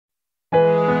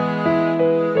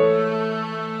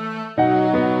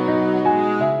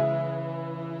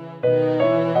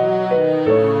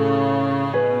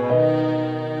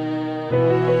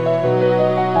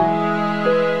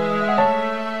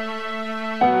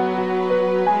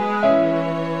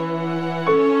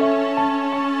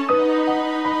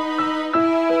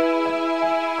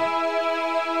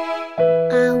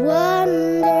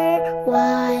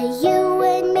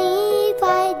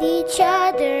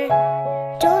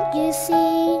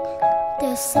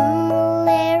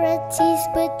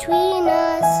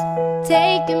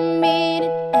Take a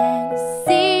minute and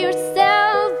see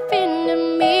yourself in the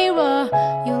mirror.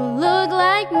 You look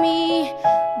like me.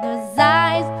 Those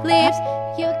eyes, lips,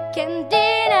 you can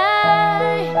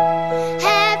deny.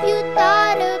 Have you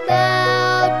thought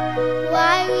about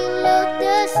why we look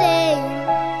the same?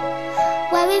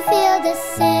 Why we feel the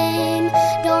same?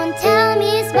 Don't tell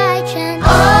me it's by chance.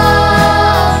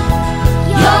 Oh,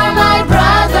 you're my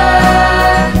brother.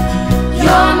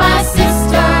 You're my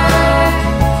sister.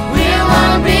 We're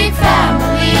one big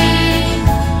family.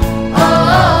 Oh,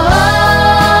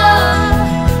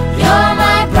 you're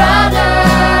my brother.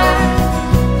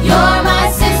 You're my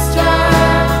sister.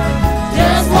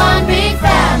 Just one big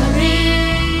family.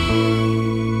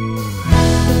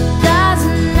 It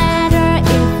doesn't matter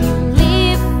if you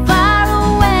live far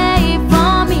away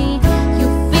from me. You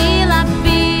feel, I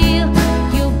feel.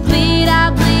 You bleed, I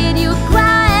bleed. You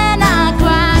cry and I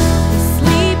cry.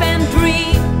 Sleep and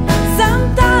dream.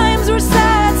 Sometimes we're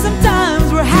sad,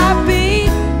 sometimes we're happy.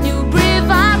 You breathe,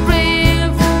 I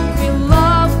breathe. We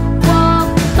love, walk,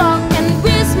 talk, and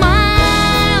we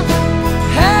smile.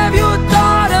 Have you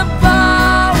thought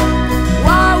about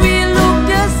why we look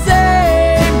the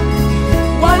same?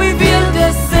 Why we feel the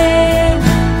same?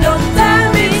 Don't tell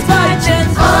me it's by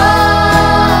chance.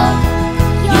 Oh,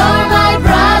 you're my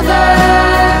brother.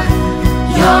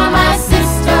 You're my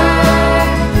sister.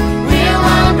 We're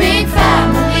one big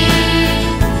family.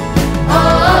 Oh,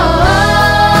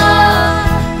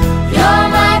 you're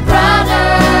my brother.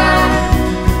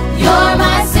 You're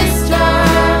my sister.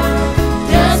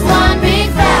 Just one big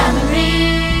family.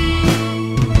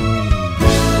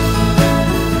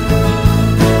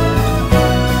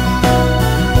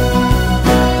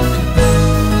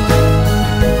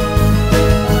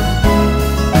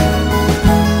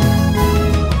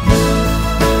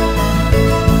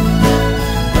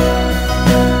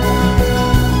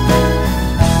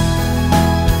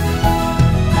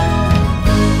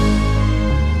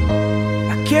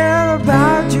 I care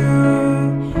about you,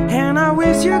 and I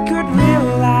wish you could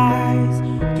realize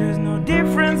there's no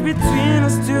difference between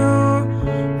us two.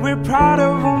 We're proud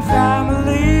of one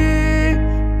family.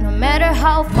 No matter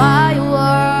how far you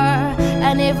are,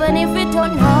 and even if we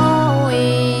don't know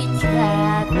each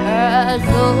other,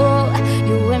 so